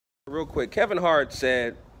Real quick, Kevin Hart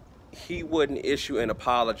said he wouldn't issue an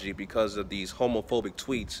apology because of these homophobic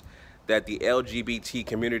tweets that the LGBT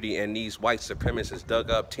community and these white supremacists dug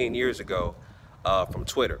up 10 years ago from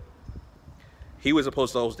Twitter. He was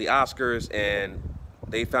supposed to host the Oscars, and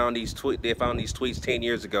they found these tweets 10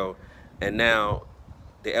 years ago, and now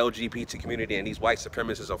the LGBT community and these white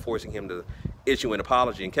supremacists are forcing him to issue an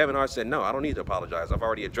apology. And Kevin Hart said, no, I don't need to apologize. I've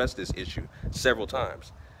already addressed this issue several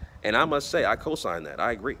times. And I must say, I co-sign that.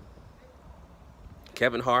 I agree.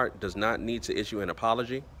 Kevin Hart does not need to issue an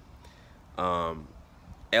apology.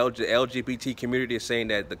 LGBT community is saying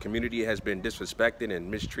that the community has been disrespected and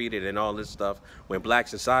mistreated and all this stuff, when black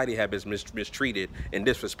society has been mistreated and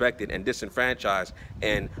disrespected and disenfranchised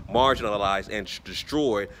and marginalized and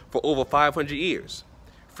destroyed for over 500 years.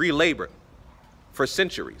 Free labor for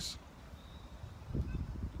centuries.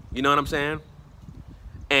 You know what I'm saying?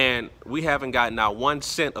 And we haven't gotten out 1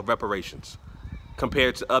 cent of reparations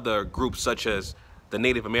compared to other groups such as the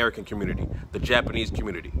Native American community, the Japanese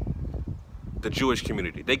community, the Jewish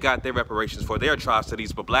community. They got their reparations for their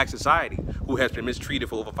atrocities, but black society, who has been mistreated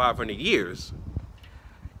for over 500 years,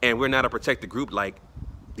 and we're not a protected group like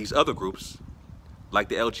these other groups, like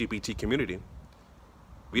the LGBT community.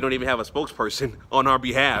 We don't even have a spokesperson on our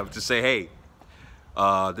behalf to say, hey,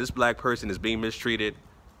 this black person is being mistreated.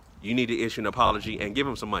 You need to issue an apology and give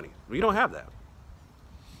him some money. We don't have that.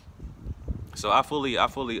 So I fully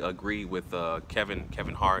agree with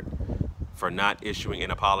Kevin Hart for not issuing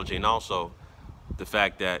an apology, and also the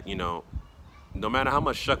fact that, you know, no matter how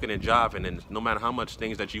much shucking and jiving, and no matter how much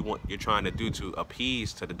things that you're trying to do to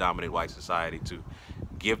appease to the dominant white society, to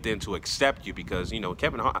give them to accept you, because, you know,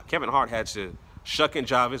 Kevin Hart had to shuck and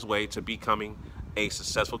jive his way to becoming a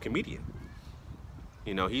successful comedian.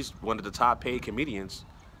 You know, he's one of the top paid comedians,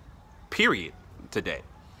 period, today.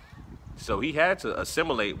 So he had to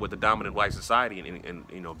assimilate with the dominant white society and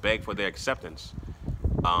you know, beg for their acceptance.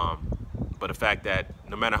 But the fact that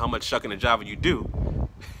no matter how much shucking and jiving you do,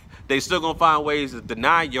 they still gonna find ways to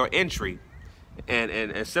deny your entry and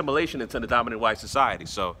assimilation into the dominant white society.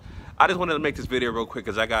 So I just wanted to make this video real quick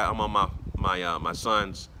because I'm on my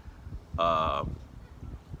son's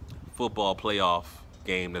football playoff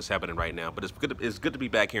game that's happening right now. But it's good to be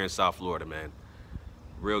back here in South Florida, man.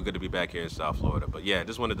 Real good to be back here in South Florida. But yeah,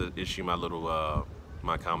 just wanted to issue my little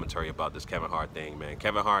my commentary about this Kevin Hart thing, man.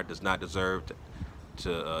 Kevin Hart does not deserve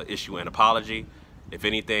to issue an apology. If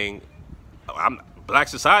anything, black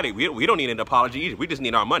society, we don't need an apology either. We just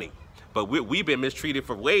need our money. But we've been mistreated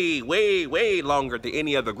for way longer than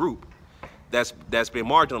any other group that's been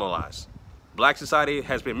marginalized. Black society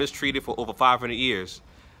has been mistreated for over 500 years.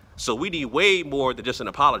 So we need way more than just an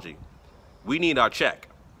apology. We need our check.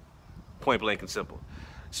 Point blank and simple.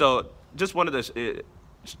 So just wanted to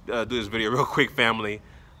do this video real quick, family.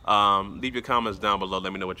 Leave your comments down below.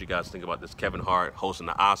 Let me know what you guys think about this Kevin Hart hosting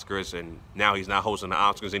the Oscars, and now he's not hosting the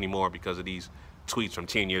Oscars anymore because of these tweets from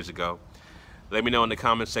 10 years ago. Let me know in the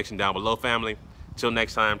comments section down below, family. Till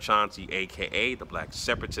next time, Chauncey, aka the Black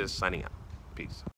Separatist, signing out. Peace.